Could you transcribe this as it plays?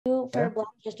for Black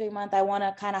History Month, I want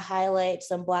to kind of highlight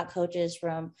some Black coaches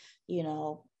from,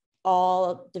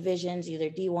 all divisions, either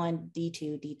D1,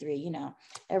 D2, D3,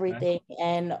 everything. Okay.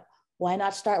 And why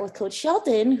not start with Coach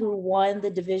Shelton, who won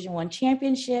the Division I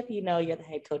championship? You're the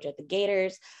head coach at the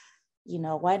Gators.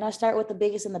 Why not start with the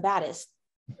biggest and the baddest?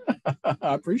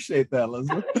 I appreciate that,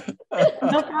 Elizabeth.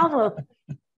 No problem.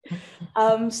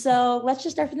 So let's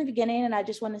just start from the beginning. And I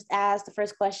just want to ask, the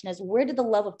first question is, where did the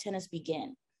love of tennis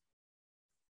begin?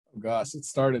 Oh, gosh, it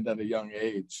started at a young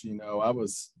age. I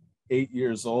was 8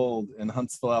 years old in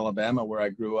Huntsville, Alabama, where I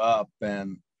grew up,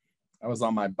 and I was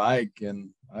on my bike,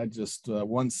 and I just,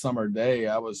 one summer day,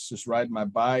 I was just riding my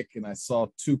bike, and I saw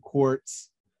 2 courts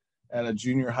at a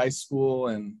junior high school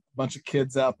and a bunch of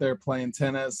kids out there playing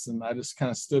tennis. And I just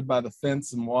kind of stood by the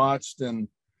fence and watched. And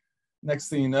next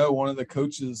thing you know, one of the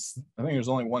coaches, I think there's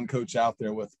only one coach out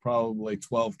there with probably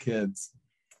 12 kids.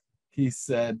 He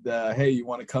said, hey, you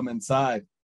want to come inside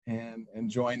and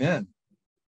join in?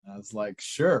 I was like,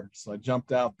 sure. So I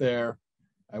jumped out there.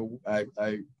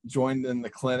 I joined in the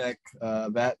clinic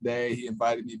that day. He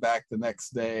invited me back the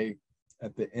next day.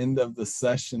 At the end of the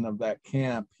session of that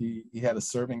camp, he had a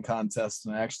serving contest,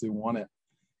 and I actually won it.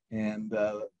 And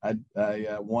I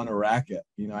won a racket.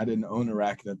 I didn't own a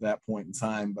racket at that point in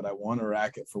time, but I won a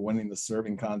racket for winning the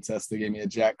serving contest. They gave me a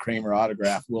Jack Kramer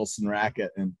autographed Wilson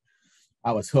racket, and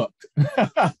I was hooked.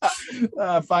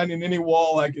 Finding any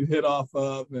wall I could hit off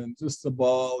of, and just a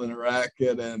ball and a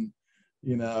racket, and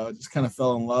just kind of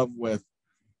fell in love with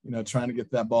trying to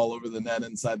get that ball over the net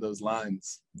inside those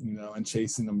lines, and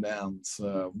chasing them down.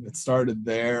 So it started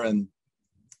there. And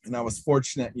I was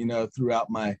fortunate, throughout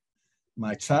my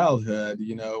childhood,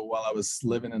 while I was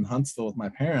living in Huntsville with my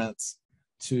parents,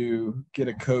 to get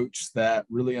a coach that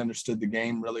really understood the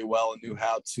game really well and knew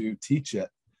how to teach it.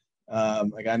 A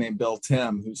guy named Bill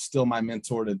Tim, who's still my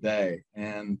mentor today.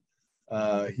 And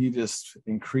he just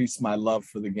increased my love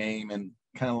for the game. And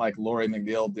kind of like Lori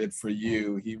McGill did for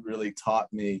you, he really taught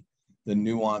me the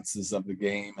nuances of the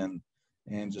game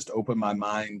and just opened my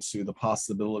mind to the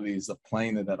possibilities of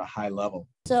playing it at a high level.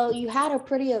 So you had a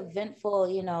pretty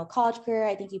eventful, college career.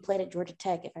 I think you played at Georgia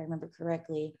Tech, if I remember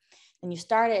correctly. And you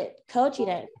started coaching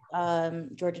at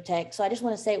Georgia Tech. So I just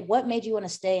want to say, what made you want to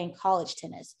stay in college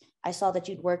tennis? I saw that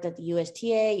you'd worked at the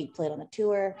USTA, you played on the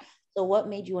tour. So what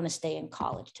made you want to stay in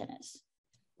college tennis?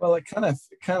 Well, it kind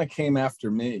of came after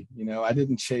me. I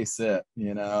didn't chase it.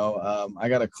 I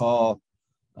got a call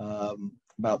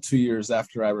about 2 years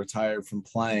after I retired from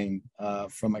playing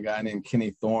from a guy named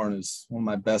Kenny Thorne, who's one of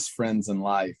my best friends in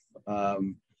life.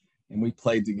 And we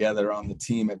played together on the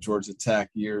team at Georgia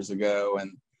Tech years ago.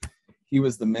 And he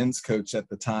was the men's coach at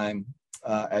the time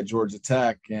at Georgia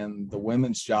Tech, and the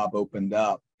women's job opened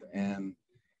up, and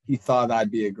he thought I'd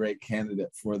be a great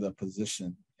candidate for the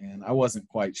position. And I wasn't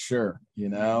quite sure,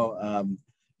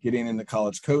 getting into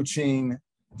college coaching,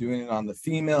 doing it on the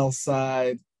female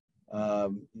side,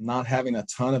 not having a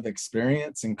ton of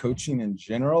experience in coaching in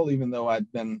general, even though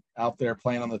I'd been out there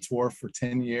playing on the tour for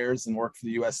 10 years and worked for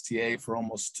the USTA for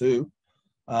almost 2.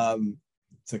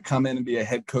 To come in and be a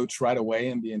head coach right away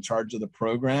and be in charge of the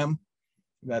program,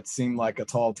 that seemed like a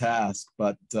tall task.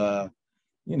 But, the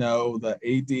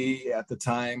AD at the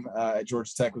time at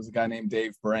Georgia Tech was a guy named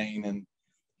Dave Bryan, and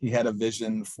he had a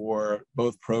vision for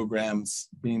both programs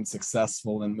being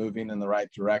successful and moving in the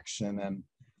right direction. And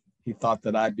he thought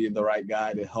that I'd be the right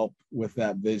guy to help with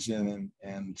that vision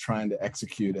and trying to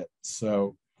execute it.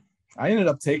 So I ended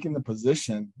up taking the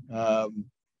position.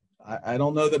 I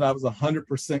don't know that I was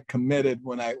 100% committed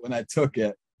when I took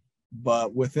it,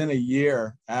 but within a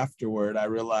year afterward, I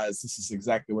realized this is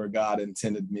exactly where God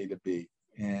intended me to be.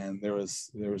 And there was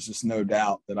just no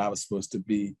doubt that I was supposed to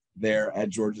be there at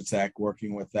Georgia Tech,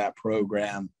 working with that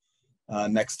program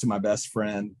next to my best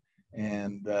friend,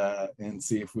 and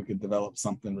see if we could develop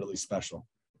something really special.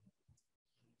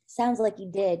 Sounds like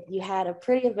you did. You had a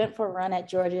pretty eventful run at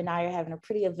Georgia. Now you're having a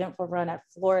pretty eventful run at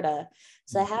Florida.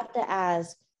 So I have to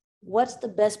ask, what's the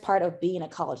best part of being a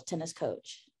college tennis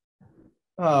coach?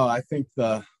 Oh, I think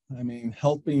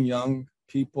helping young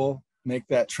people make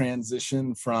that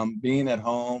transition from being at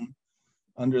home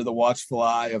under the watchful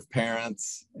eye of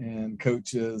parents and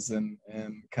coaches, and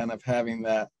kind of having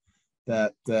that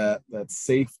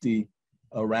safety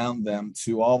around them,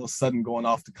 to all of a sudden going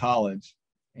off to college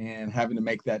and having to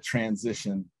make that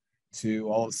transition to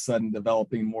all of a sudden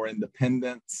developing more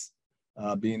independence,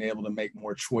 being able to make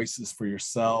more choices for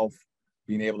yourself,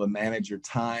 being able to manage your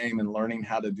time and learning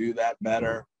how to do that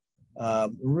better.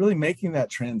 Really making that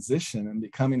transition and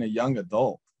becoming a young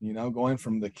adult, going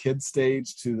from the kid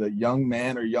stage to the young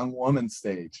man or young woman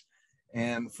stage.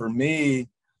 And for me,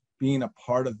 being a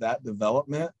part of that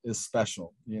development is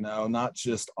special, not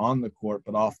just on the court,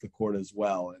 but off the court as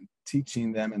well, and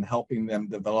teaching them and helping them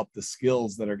develop the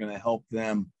skills that are going to help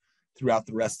them throughout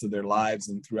the rest of their lives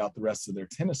and throughout the rest of their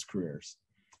tennis careers.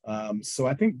 So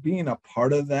I think being a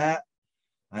part of that,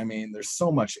 I mean, there's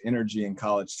so much energy in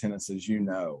college tennis, as you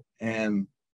know, and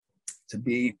to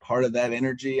be part of that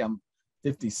energy, I'm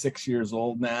 56 years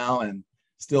old now and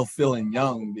still feeling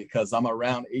young because I'm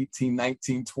around 18,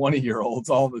 19,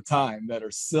 20-year-olds all the time that are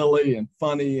silly and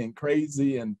funny and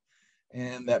crazy and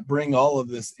that bring all of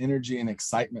this energy and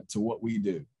excitement to what we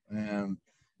do. And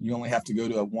you only have to go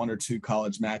to one or two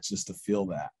college matches to feel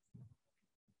that.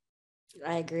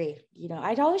 I agree.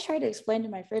 I'd always try to explain to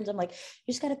my friends, I'm like,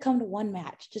 you just got to come to one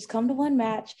match. Just come to one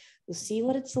match. We'll see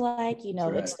what it's like.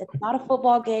 Right. It's not a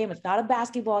football game. It's not a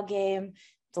basketball game.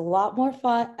 It's a lot more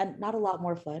fun, and not a lot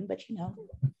more fun, but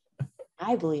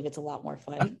I believe it's a lot more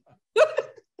fun.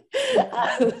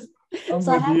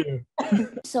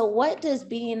 So what does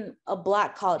being a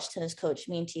Black college tennis coach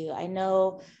mean to you? I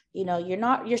know,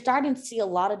 you're starting to see a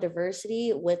lot of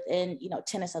diversity within,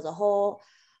 tennis as a whole.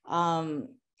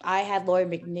 I had Lori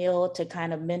McNeil to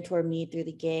kind of mentor me through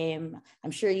the game. I'm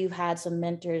sure you've had some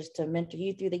mentors to mentor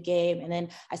you through the game. And then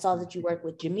I saw that you worked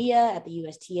with Jamia at the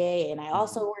USTA, and I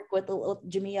also worked with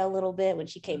Jamia a little bit when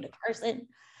she came to Carson.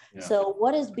 Yeah. So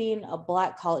what does being a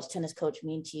Black college tennis coach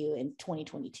mean to you in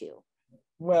 2022?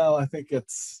 Well, I think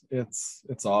it's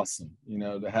awesome,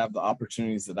 to have the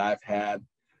opportunities that I've had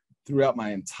throughout my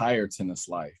entire tennis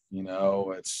life.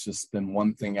 It's just been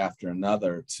one thing after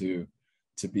another to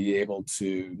be able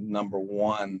to, number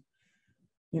one,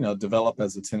 develop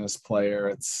as a tennis player.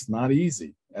 It's not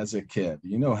easy as a kid.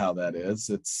 You know how that is.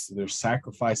 There's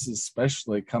sacrifices,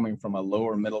 especially coming from a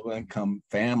lower middle income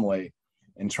family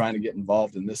and trying to get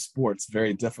involved in this sport. It's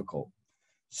very difficult.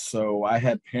 So I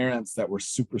had parents that were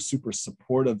super, super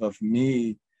supportive of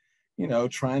me,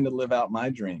 trying to live out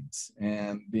my dreams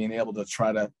and being able to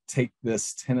try to take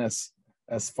this tennis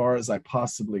as far as I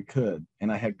possibly could.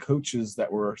 And I had coaches that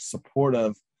were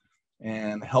supportive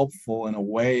and helpful in a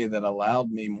way that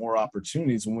allowed me more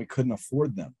opportunities when we couldn't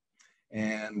afford them.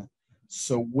 And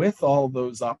so with all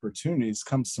those opportunities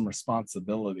comes some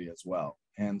responsibility as well.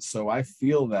 And so I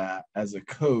feel that as a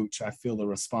coach, I feel the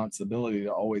responsibility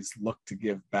to always look to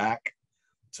give back,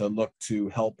 to look to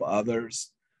help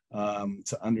others,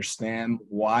 to understand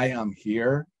why I'm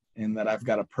here and that I've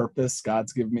got a purpose.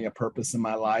 God's given me a purpose in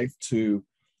my life to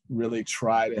really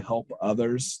try to help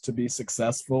others to be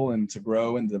successful and to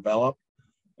grow and develop.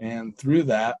 And through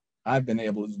that, I've been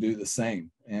able to do the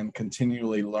same and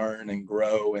continually learn and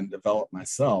grow and develop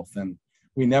myself. And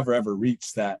we never ever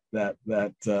reach that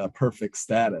perfect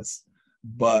status,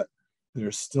 but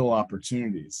there's still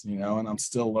opportunities, and I'm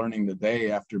still learning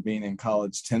today after being in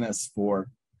college tennis for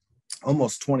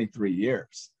almost 23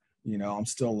 years. I'm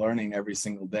still learning every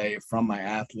single day from my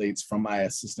athletes, from my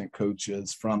assistant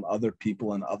coaches, from other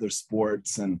people in other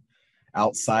sports and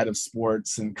outside of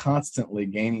sports, and constantly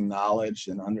gaining knowledge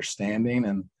and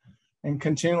understanding and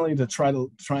continually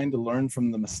trying to learn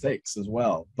from the mistakes as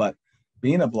well. But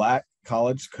being a Black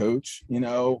college coach,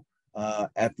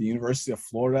 at the University of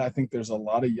Florida, I think there's a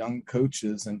lot of young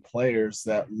coaches and players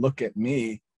that look at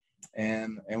me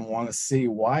and want to see,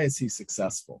 why is he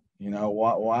successful?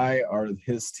 Why are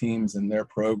his teams and their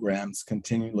programs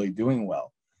continually doing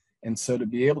well? And so to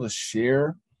be able to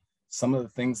share some of the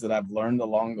things that I've learned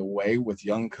along the way with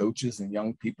young coaches and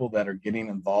young people that are getting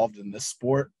involved in this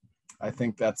sport, I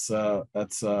think that's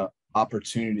a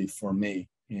opportunity for me,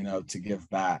 to give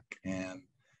back and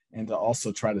to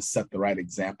also try to set the right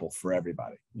example for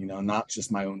everybody, not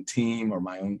just my own team or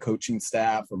my own coaching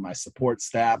staff or my support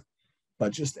staff,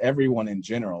 but just everyone in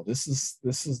general. This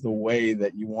is the way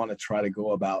that you want to try to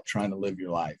go about trying to live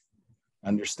your life,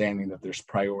 understanding that there's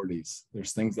priorities.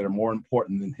 There's things that are more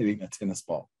important than hitting a tennis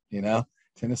ball.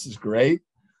 Tennis is great,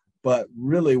 but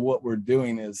really what we're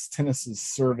doing is tennis is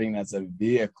serving as a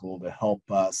vehicle to help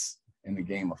us in the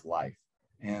game of life.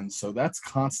 And so that's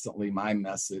constantly my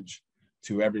message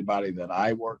to everybody that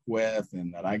I work with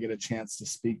and that I get a chance to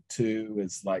speak to,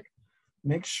 is like,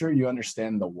 make sure you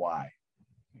understand the why.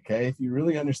 Okay. If you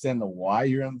really understand the why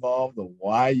you're involved, the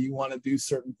why you want to do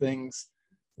certain things,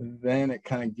 then it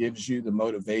kind of gives you the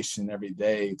motivation every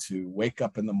day to wake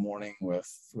up in the morning with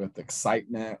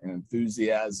excitement and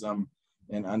enthusiasm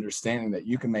and understanding that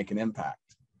you can make an impact.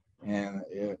 And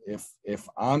if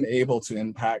I'm able to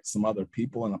impact some other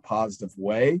people in a positive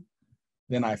way,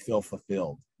 then I feel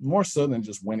fulfilled, more so than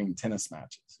just winning tennis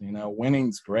matches.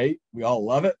 Winning's great. We all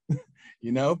love it,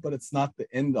 but it's not the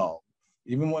end all.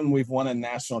 Even when we've won a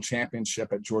national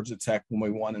championship at Georgia Tech, when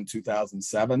we won in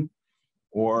 2007,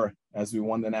 or as we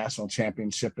won the national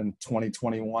championship in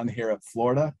 2021 here at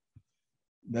Florida.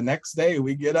 The next day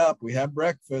we get up, we have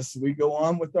breakfast, we go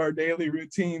on with our daily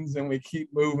routines, and we keep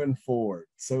moving forward.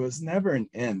 So it's never an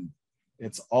end.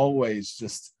 It's always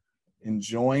just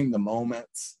enjoying the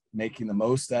moments, making the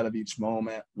most out of each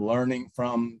moment, learning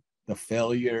from the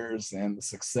failures and the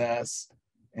success,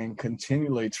 and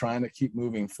continually trying to keep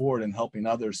moving forward and helping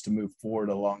others to move forward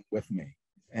along with me.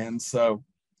 And so,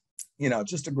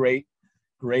 just a great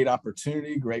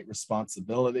opportunity, great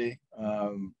responsibility.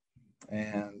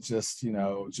 And just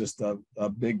a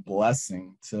big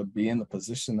blessing to be in the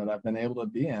position that I've been able to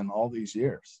be in all these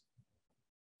years.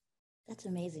 That's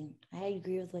amazing. I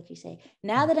agree with what you say.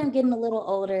 Now that I'm getting a little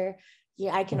older,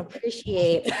 yeah, I can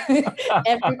appreciate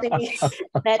everything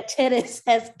that tennis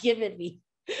has given me.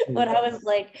 When I was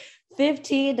like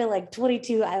 15 to like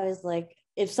 22, I was like,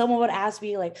 if someone would ask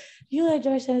me like, you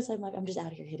enjoy tennis? I'm like, I'm just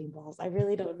out here hitting balls. I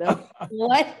really don't know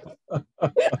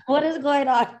what is going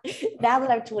on. Now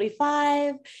that I'm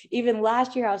 25, even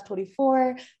last year I was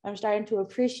 24, I'm starting to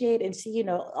appreciate and see,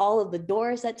 all of the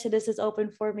doors that tennis has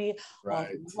opened for me, all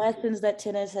the lessons that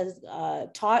tennis has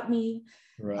taught me,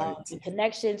 the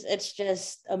connections. It's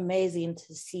just amazing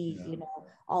to see,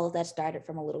 all of that started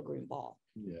from a little green ball.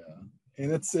 Yeah.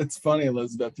 And it's funny,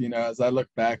 Elizabeth, as I look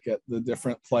back at the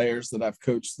different players that I've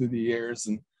coached through the years,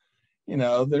 and,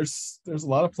 there's a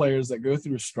lot of players that go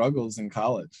through struggles in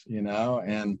college,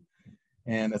 and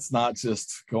it's not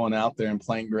just going out there and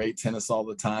playing great tennis all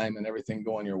the time and everything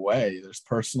going your way. There's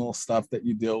personal stuff that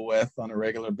you deal with on a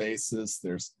regular basis.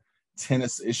 There's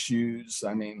tennis issues.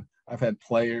 I mean, I've had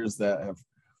players that have,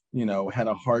 had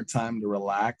a hard time to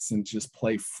relax and just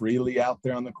play freely out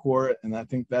there on the court. And I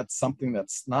think that's something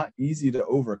that's not easy to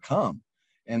overcome.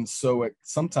 And so it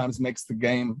sometimes makes the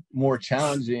game more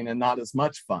challenging and not as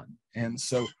much fun. And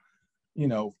so,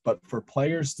 but for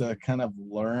players to kind of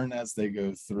learn as they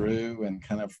go through and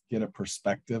kind of get a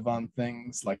perspective on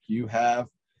things like you have,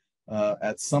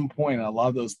 at some point, a lot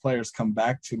of those players come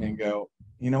back to me and go,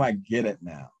 I get it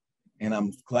now. And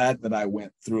I'm glad that I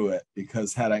went through it,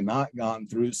 because had I not gone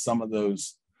through some of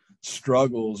those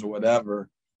struggles or whatever,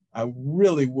 I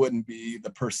really wouldn't be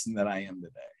the person that I am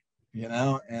today,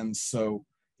 And so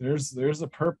there's a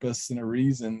purpose and a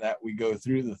reason that we go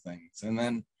through the things. And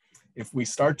then if we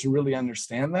start to really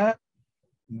understand that,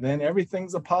 then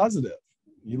everything's a positive.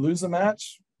 You lose a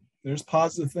match, there's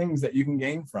positive things that you can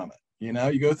gain from it.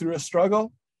 You go through a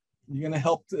struggle,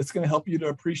 it's going to help you to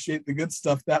appreciate the good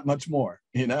stuff that much more,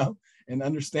 and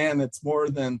understand it's more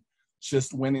than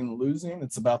just winning and losing.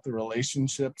 It's about the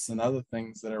relationships and other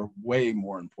things that are way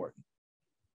more important.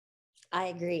 I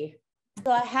agree.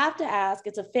 So I have to ask,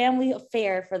 it's a family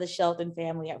affair for the Shelton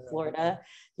family at Florida.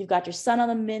 You've got your son on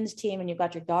the men's team and you've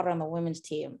got your daughter on the women's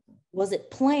team. Was it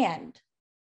planned?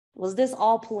 Was this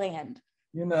all planned?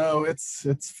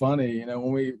 It's funny,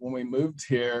 when we moved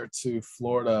here to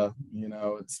Florida,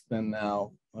 it's been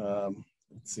now,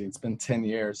 it's been 10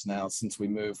 years now since we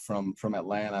moved from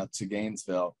Atlanta to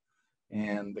Gainesville.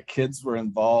 And the kids were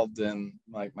involved in,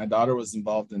 like, my daughter was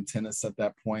involved in tennis at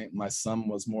that point. My son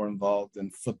was more involved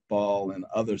in football and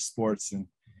other sports. And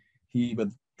he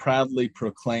would proudly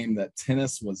proclaim that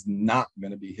tennis was not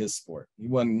going to be his sport. He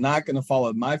was not going to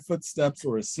follow my footsteps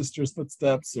or his sister's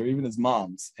footsteps or even his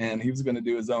mom's. And he was going to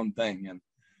do his own thing. And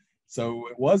so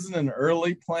it wasn't an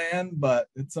early plan, but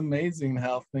it's amazing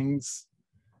how things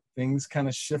kind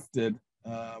of shifted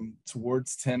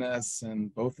towards tennis,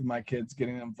 and both of my kids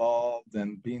getting involved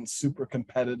and being super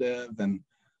competitive and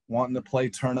wanting to play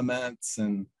tournaments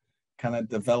and kind of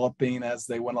developing as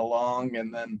they went along.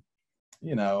 And then,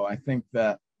 I think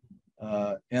that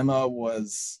Emma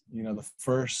was, the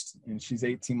first, and she's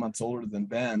 18 months older than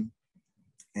Ben,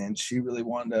 and she really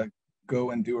wanted to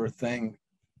go and do her thing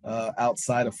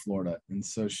outside of Florida. And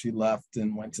so she left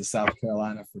and went to South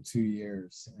Carolina for 2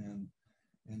 years.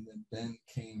 And then Ben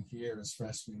came here his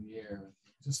freshman year.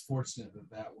 Just fortunate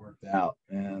that worked out.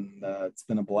 And it's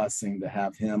been a blessing to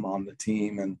have him on the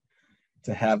team, and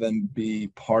to have him be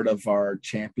part of our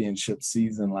championship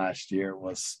season last year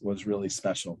was really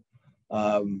special.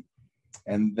 And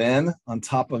then on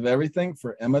top of everything,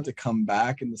 for Emma to come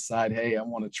back and decide, hey, I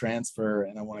want to transfer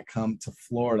and I want to come to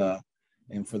Florida,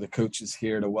 and for the coaches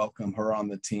here to welcome her on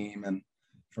the team, and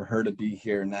for her to be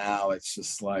here now, it's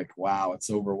just like, wow, it's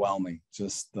overwhelming.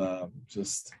 Just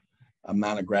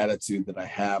amount of gratitude that I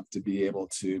have to be able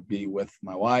to be with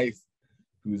my wife,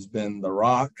 who's been the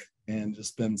rock and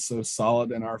just been so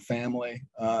solid in our family.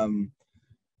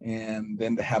 And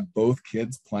then to have both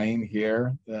kids playing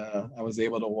here, I was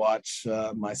able to watch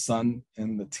my son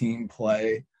and the team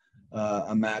play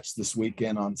a match this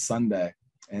weekend on Sunday.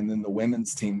 And then the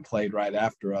women's team played right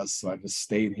after us. So I just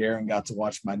stayed here and got to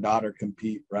watch my daughter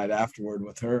compete right afterward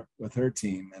with her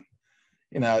team. And,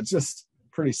 it's just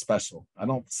pretty special. I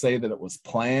don't say that it was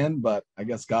planned, but I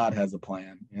guess God has a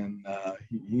plan, and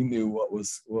he knew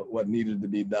what needed to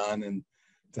be done. And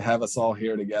to have us all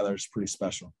here together is pretty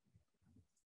special.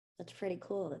 That's pretty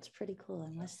cool. I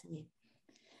must say.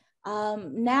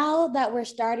 Now that we're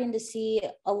starting to see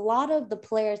a lot of the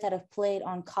players that have played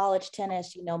on college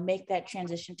tennis, make that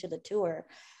transition to the tour,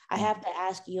 I have to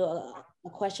ask you a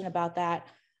question about that.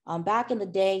 Back in the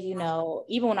day,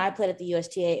 even when I played at the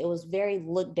USTA, it was very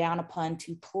looked down upon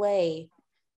to play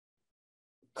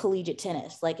collegiate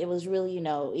tennis. Like, it was really,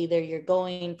 either you're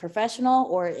going professional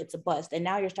or it's a bust. And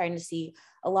now you're starting to see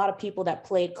a lot of people that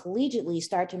played collegiately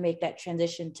start to make that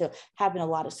transition to having a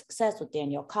lot of success with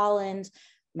Danielle Collins,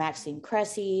 Maxine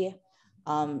Cressy,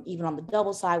 even on the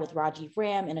double side with Rajiv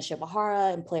Ram and Ashish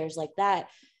Bahara and players like that.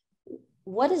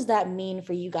 What does that mean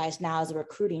for you guys now as a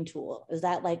recruiting tool? Is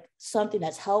that like something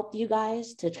that's helped you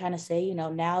guys to trying to say,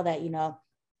 now that,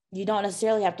 you don't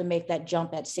necessarily have to make that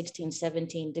jump at 16,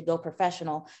 17 to go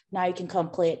professional. Now you can come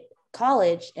play at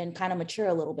college and kind of mature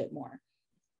a little bit more.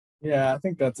 Yeah, I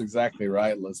think that's exactly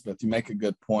right, Elizabeth. You make a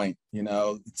good point.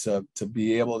 To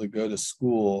be able to go to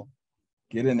school,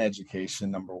 get an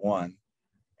education, number one,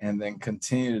 and then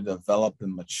continue to develop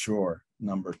and mature,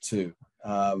 number two.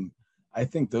 I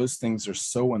think those things are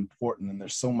so important, and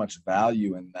there's so much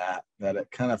value in that it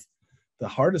kind of, the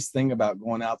hardest thing about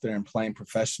going out there and playing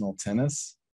professional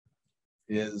tennis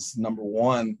is, number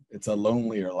one, it's a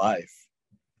lonelier life.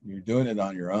 You're doing it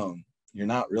on your own. You're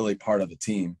not really part of a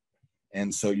team.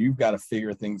 And so you've got to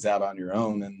figure things out on your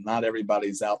own, and not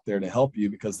everybody's out there to help you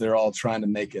because they're all trying to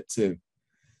make it too.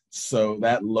 So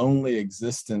that lonely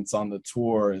existence on the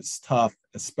tour is tough,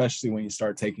 especially when you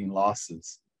start taking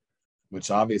losses, which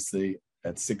obviously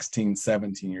at 16,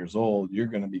 17 years old, you're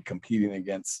going to be competing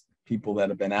against people that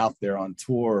have been out there on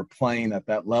tour or playing at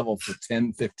that level for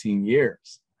 10, 15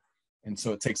 years. And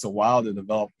so it takes a while to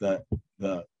develop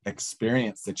the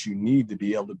experience that you need to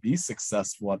be able to be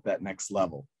successful at that next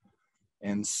level.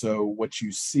 And so what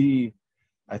you see,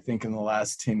 I think in the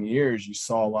last 10 years, you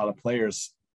saw a lot of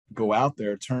players go out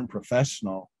there, turn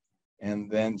professional, and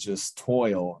then just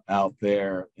toil out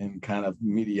there in kind of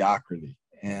mediocrity.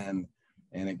 And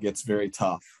it gets very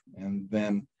tough. And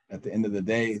then at the end of the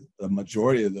day, the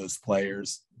majority of those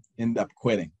players end up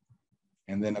quitting,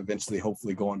 and then eventually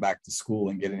hopefully going back to school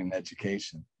and getting an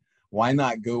education. Why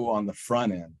not go on the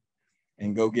front end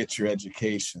and go get your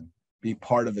education, be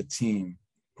part of a team,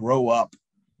 grow up,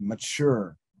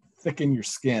 mature, thicken your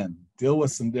skin, deal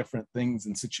with some different things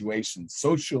and situations,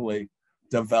 socially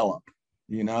develop,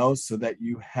 so that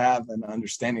you have an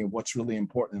understanding of what's really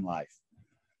important in life.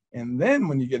 And then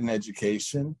when you get an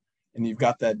education and you've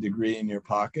got that degree in your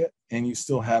pocket and you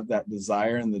still have that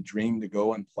desire and the dream to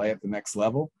go and play at the next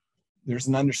level, there's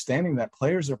an understanding that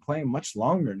players are playing much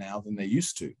longer now than they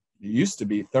used to. You used to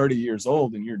be 30 years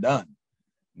old and you're done.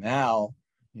 Now,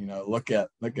 look at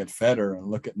Federer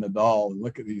and look at Nadal and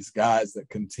look at these guys that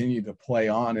continue to play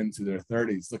on into their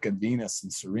 30s. Look at Venus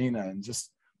and Serena, and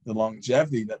just the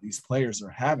longevity that these players are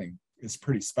having is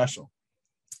pretty special.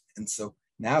 And so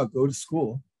now go to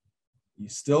school. You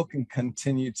still can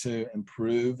continue to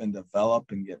improve and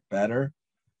develop and get better,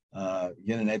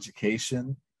 get an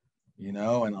education, and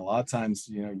a lot of times,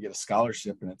 you get a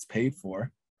scholarship and it's paid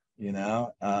for.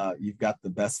 You've got the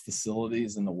best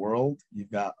facilities in the world.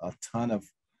 You've got a ton of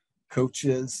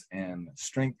coaches and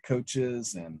strength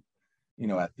coaches. And,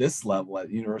 at this level at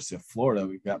the University of Florida,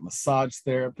 we've got massage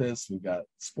therapists, we've got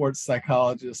sports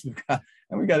psychologists, we've got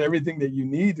everything that you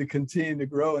need to continue to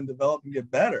grow and develop and get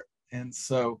better. And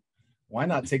so why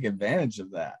not take advantage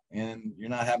of that? And you're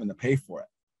not having to pay for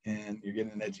it, and you're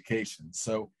getting an education.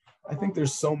 So I think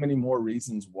there's so many more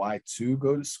reasons why to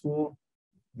go to school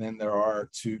than there are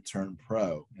to turn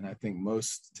pro. And I think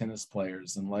most tennis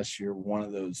players, unless you're one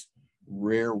of those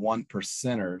rare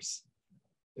 1%ers,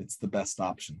 it's the best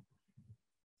option.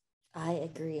 I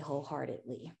agree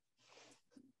wholeheartedly.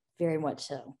 Very much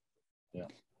so. Yeah.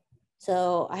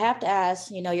 So I have to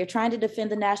ask, you're trying to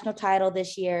defend the national title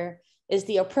this year. Is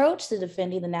the approach to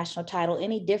defending the national title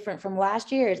any different from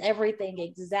last year? Is everything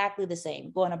exactly the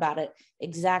same, going about it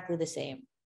exactly the same?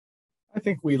 I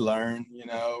think we learn,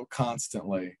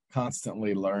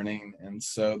 constantly learning. And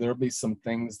so there'll be some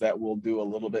things that we'll do a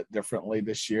little bit differently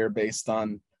this year based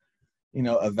on,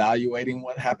 evaluating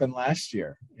what happened last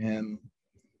year. And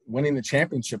winning the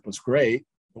championship was great,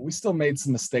 but we still made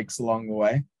some mistakes along the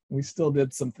way. We still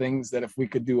did some things that if we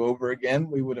could do over again,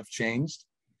 we would have changed.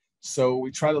 So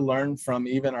we try to learn from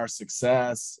even our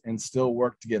success and still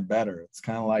work to get better. It's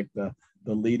kind of like the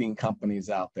the leading companies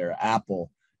out there.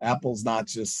 Apple's not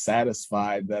just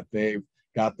satisfied that they've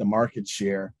got the market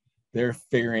share. They're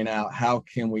figuring out how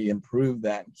can we improve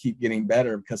that and keep getting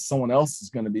better, because someone else is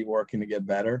going to be working to get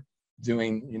better,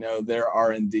 doing, you know, their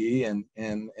R&D and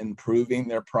improving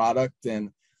their product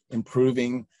and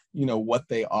improving, you know, what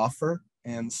they offer.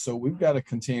 And so we've got to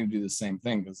continue to do the same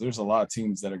thing, because there's a lot of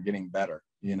teams that are getting better,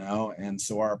 you know. And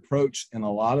so our approach in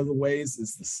a lot of the ways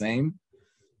is the same,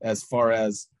 as far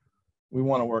as we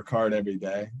want to work hard every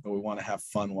day, but we want to have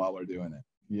fun while we're doing it.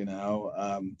 You know,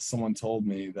 someone told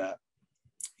me that,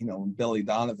 you know, when Billy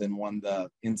Donovan won the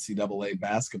NCAA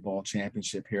basketball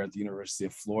championship here at the University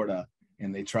of Florida,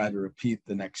 and they tried to repeat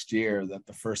the next year, that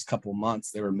the first couple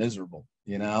months they were miserable,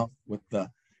 you know, with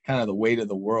the kind of the weight of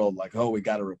the world, like, oh, we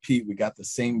got to repeat. We got the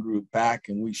same group back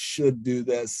and we should do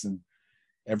this. And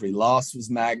every loss was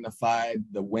magnified.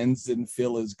 The wins didn't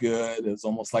feel as good. It was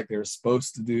almost like they were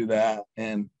supposed to do that.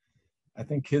 And I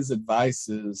think his advice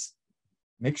is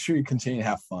make sure you continue to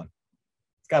have fun.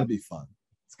 It's got to be fun.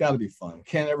 It's got to be fun.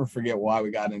 Can't ever forget why we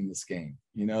got in this game.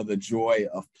 You know, the joy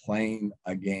of playing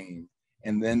a game,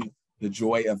 and then the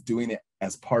joy of doing it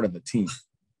as part of a team.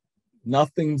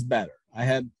 Nothing's better. I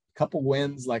had a couple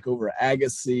wins like over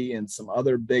Agassi and some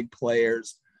other big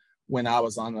players when I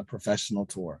was on the professional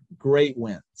tour. Great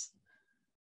wins.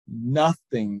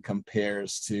 Nothing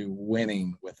compares to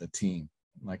winning with a team,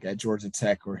 like at Georgia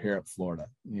Tech or here at Florida.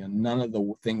 You know, none of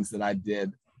the things that I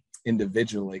did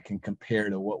individually can compare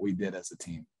to what we did as a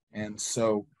team. And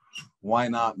so why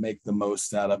not make the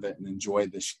most out of it and enjoy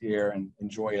this year and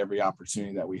enjoy every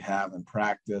opportunity that we have in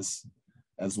practice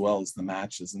as well as the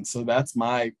matches. And so that's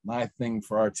my thing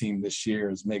for our team this year,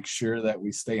 is make sure that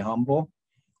we stay humble,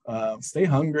 stay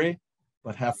hungry,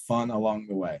 but have fun along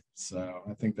the way. So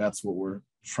I think that's what we're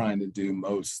trying to do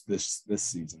most this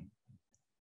season.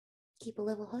 Keep a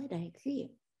level head. I agree.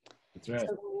 That's right. So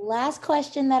the last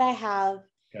question that I have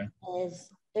is,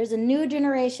 there's a new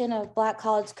generation of Black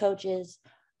college coaches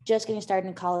just getting started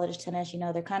in college tennis. You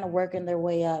know, they're kind of working their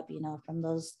way up, you know, from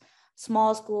those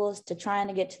small schools to trying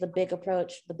to get to the big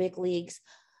approach, the big leagues.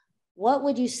 What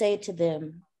would you say to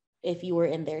them if you were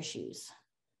in their shoes?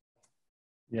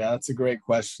 Yeah, that's a great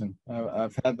question.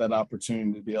 I've had that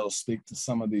opportunity to be able to speak to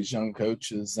some of these young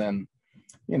coaches, and,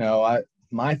 you know,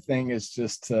 my thing is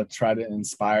just to try to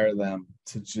inspire them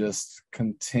to just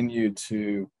continue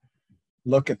to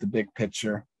look at the big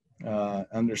picture,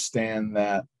 understand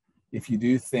that if you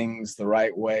do things the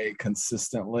right way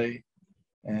consistently,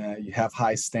 you have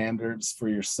high standards for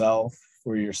yourself,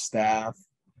 for your staff,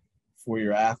 for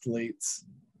your athletes,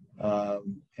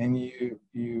 and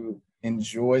you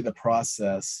enjoy the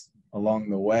process along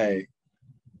the way,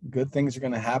 good things are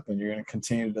going to happen. You're going to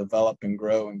continue to develop and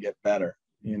grow and get better,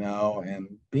 you know.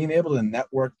 And being able to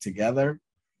network together,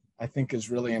 I think,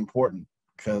 is really important,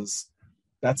 because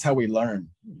that's how we learn,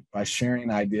 by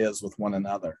sharing ideas with one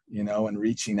another, you know, and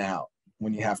reaching out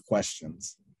when you have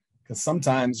questions. Because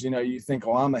sometimes, you know, you think,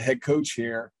 oh, I'm a head coach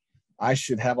here, I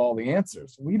should have all the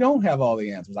answers. We don't have all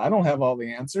the answers. I don't have all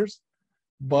the answers,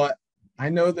 but I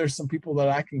know there's some people that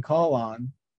I can call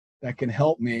on that can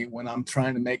help me when I'm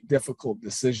trying to make difficult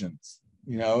decisions,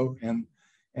 you know. And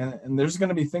there's going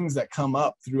to be things that come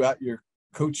up throughout your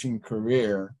coaching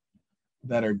career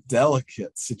that are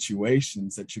delicate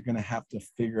situations that you're going to have to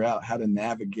figure out how to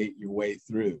navigate your way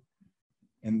through.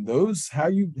 And those, how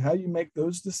you make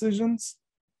those decisions,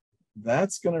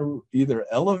 that's going to either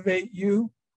elevate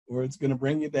you or it's going to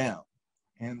bring you down.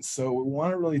 And so we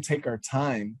want to really take our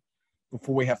time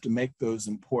before we have to make those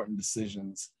important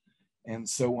decisions. And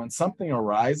so when something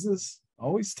arises,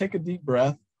 always take a deep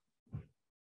breath.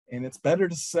 And it's better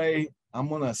to say, I'm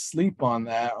going to sleep on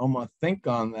that, I'm going to think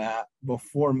on that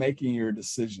before making your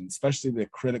decision, especially the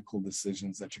critical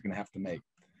decisions that you're going to have to make.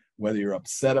 Whether you're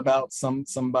upset about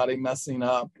somebody messing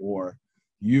up or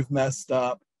you've messed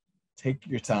up, take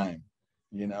your time,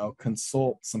 you know,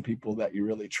 consult some people that you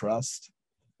really trust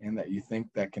and that you think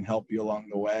that can help you along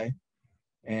the way,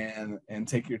 and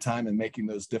take your time in making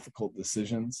those difficult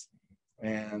decisions.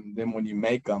 And then when you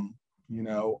make them, you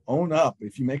know, own up.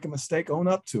 If you make a mistake, own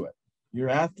up to it. Your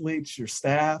athletes, your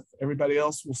staff, everybody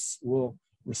else will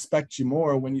respect you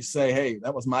more when you say, hey,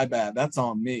 that was my bad. That's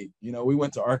on me. You know, we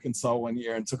went to Arkansas one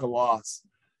year and took a loss,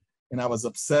 and I was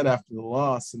upset after the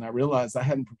loss, and I realized I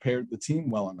hadn't prepared the team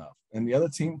well enough, and the other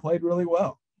team played really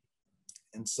well.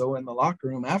 And so in the locker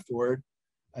room afterward,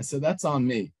 I said, that's on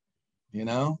me, you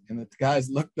know. And the guys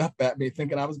looked up at me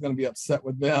thinking I was going to be upset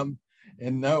with them.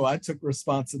 And no, I took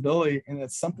responsibility, and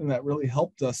it's something that really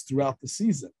helped us throughout the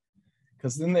season.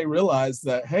 Because then they realized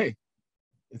that, hey,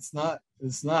 it's not,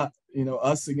 you know,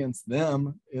 us against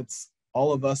them. It's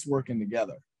all of us working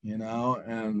together.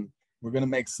 and we're going to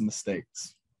make some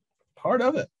mistakes. Part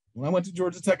of it. When I went to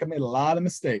Georgia Tech, I made a lot of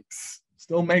mistakes,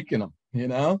 still making them,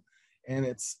 and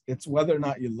it's whether or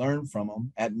not you learn from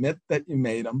them, admit that you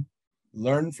made them,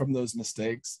 learn from those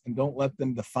mistakes, and don't let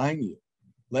them define you.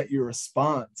 Let your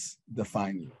response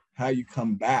define you, how you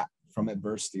come back from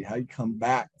adversity, how you come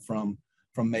back from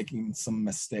making some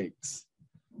mistakes.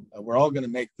 We're all going to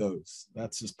make those.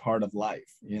 That's just part of life,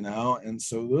 and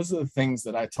so those are the things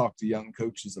that I talk to young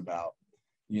coaches about,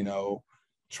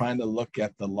 trying to look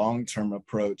at the long-term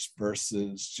approach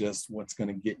versus just what's going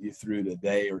to get you through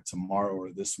today or tomorrow or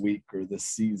this week or this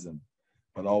season,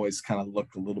 but always kind of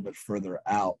look a little bit further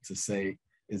out to say,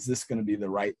 is this going to be the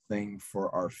right thing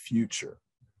for our future?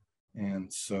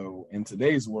 And so in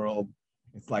today's world,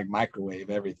 it's like microwave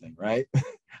everything, right?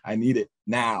 I need it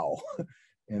now.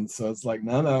 And so it's like,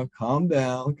 no, calm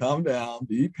down,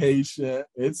 be patient.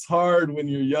 It's hard when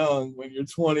you're young, when you're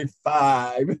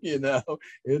 25,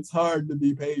 it's hard to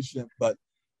be patient, but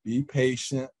be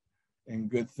patient, and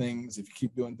good things, if you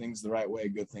keep doing things the right way,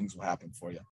 good things will happen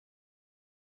for you.